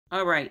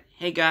Alright,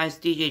 hey guys,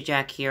 DJ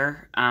Jack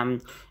here,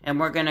 and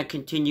we're gonna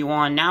continue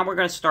on. Now we're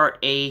gonna start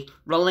a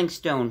Rolling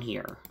Stone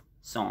here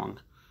song.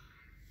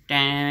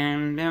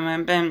 And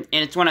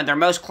it's one of their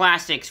most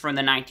classics from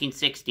the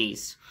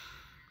 1960s.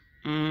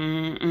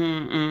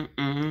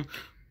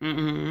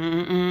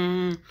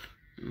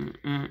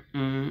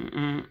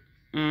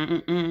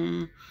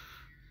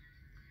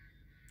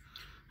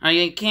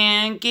 I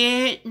can't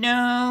get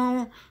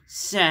no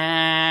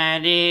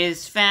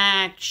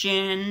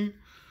satisfaction,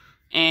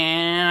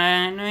 and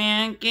I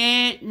can't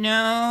get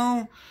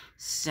no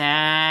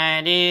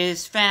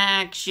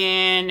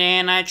satisfaction,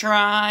 and I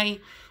try,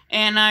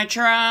 and I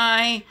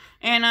try,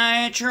 and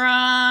I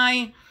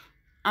try,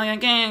 I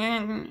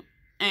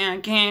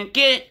can't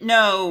get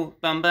no,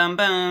 bum bum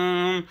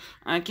bum,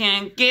 I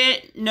can't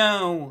get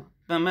no,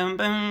 bum bum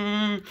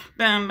bum,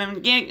 bum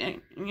bum, get,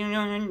 nation, you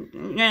know,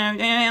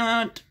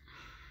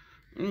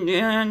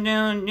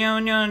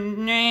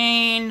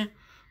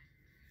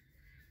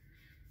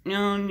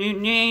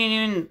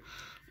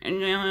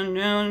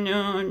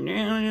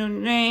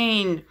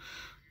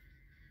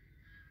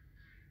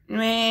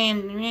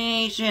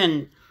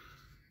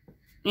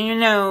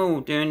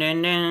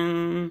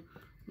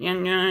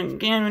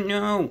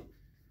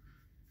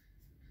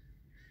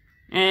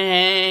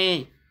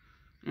 hey,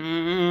 you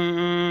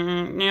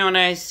know what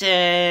I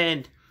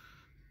said?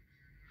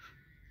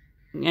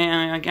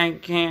 Yeah, I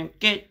can't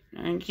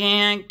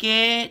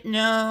get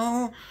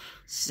no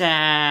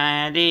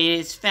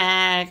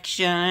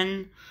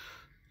satisfaction.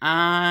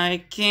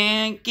 I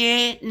can't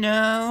get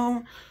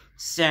no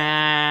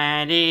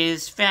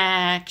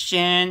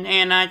satisfaction.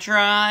 And I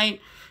tried,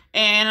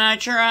 and I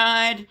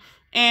tried,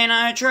 and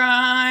I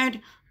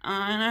tried,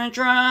 and I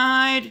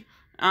tried.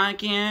 I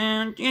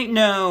can't get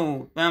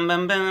no, bum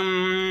bum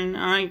bum.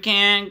 I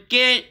can't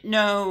get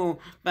no,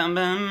 bum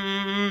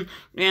bum.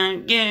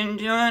 Can't get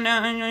into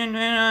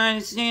another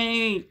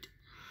state.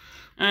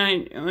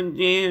 I don't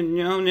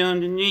know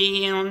the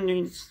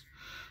needs.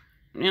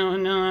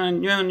 No,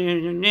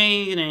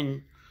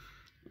 needing.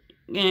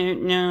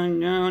 Get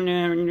no,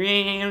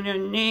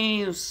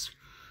 needs.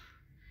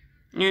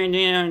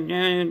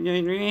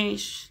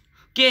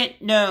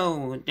 Get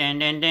no,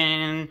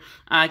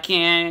 I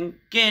can't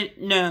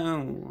get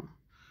no.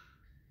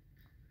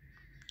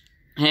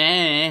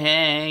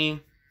 Hey,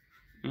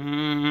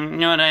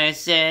 know what I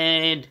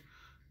said?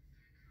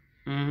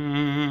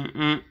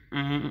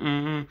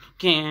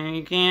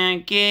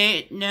 Can't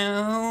get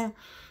no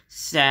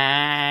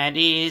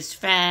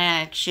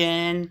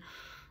satisfaction.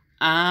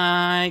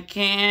 I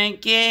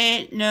can't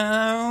get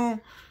no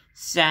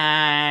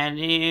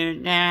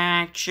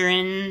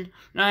satisfaction.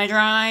 I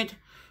tried,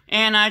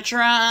 and I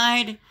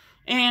tried,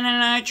 and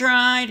I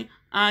tried.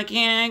 I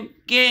can't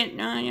get,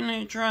 and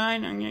I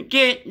tried, I can't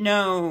get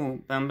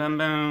no, bum bum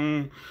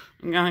bum.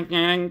 I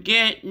can't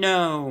get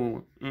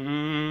no,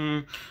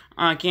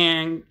 I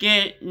can't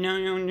get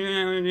no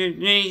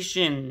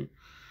nation.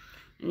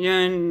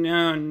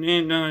 About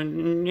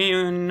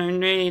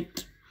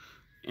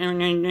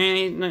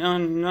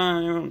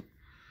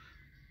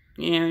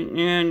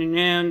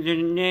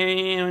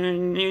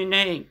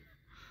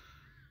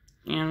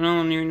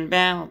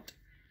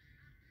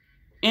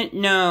it,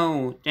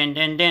 no,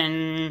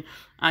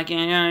 I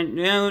can't,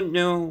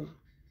 no,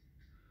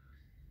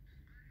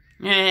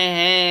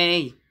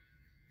 hey,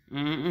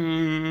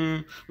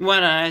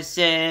 what I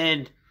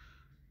said,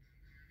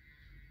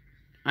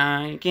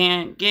 I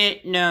can't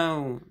get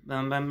no,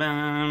 bum bum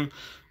bum,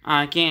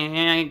 I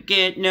can't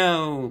get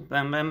no,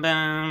 bum bum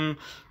bum,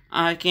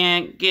 I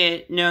can't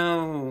get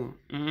no,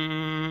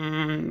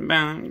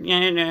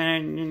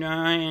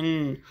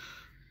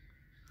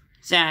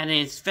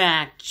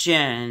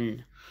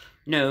 satisfaction.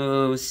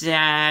 No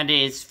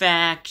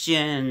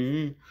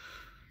satisfaction.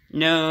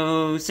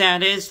 No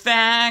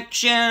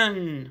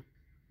satisfaction.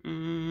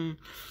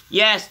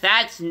 Yes,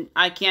 that's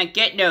I Can't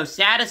Get No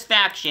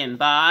Satisfaction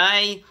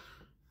by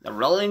the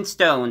Rolling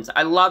Stones.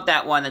 I love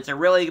that one. That's a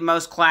really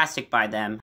most classic by them.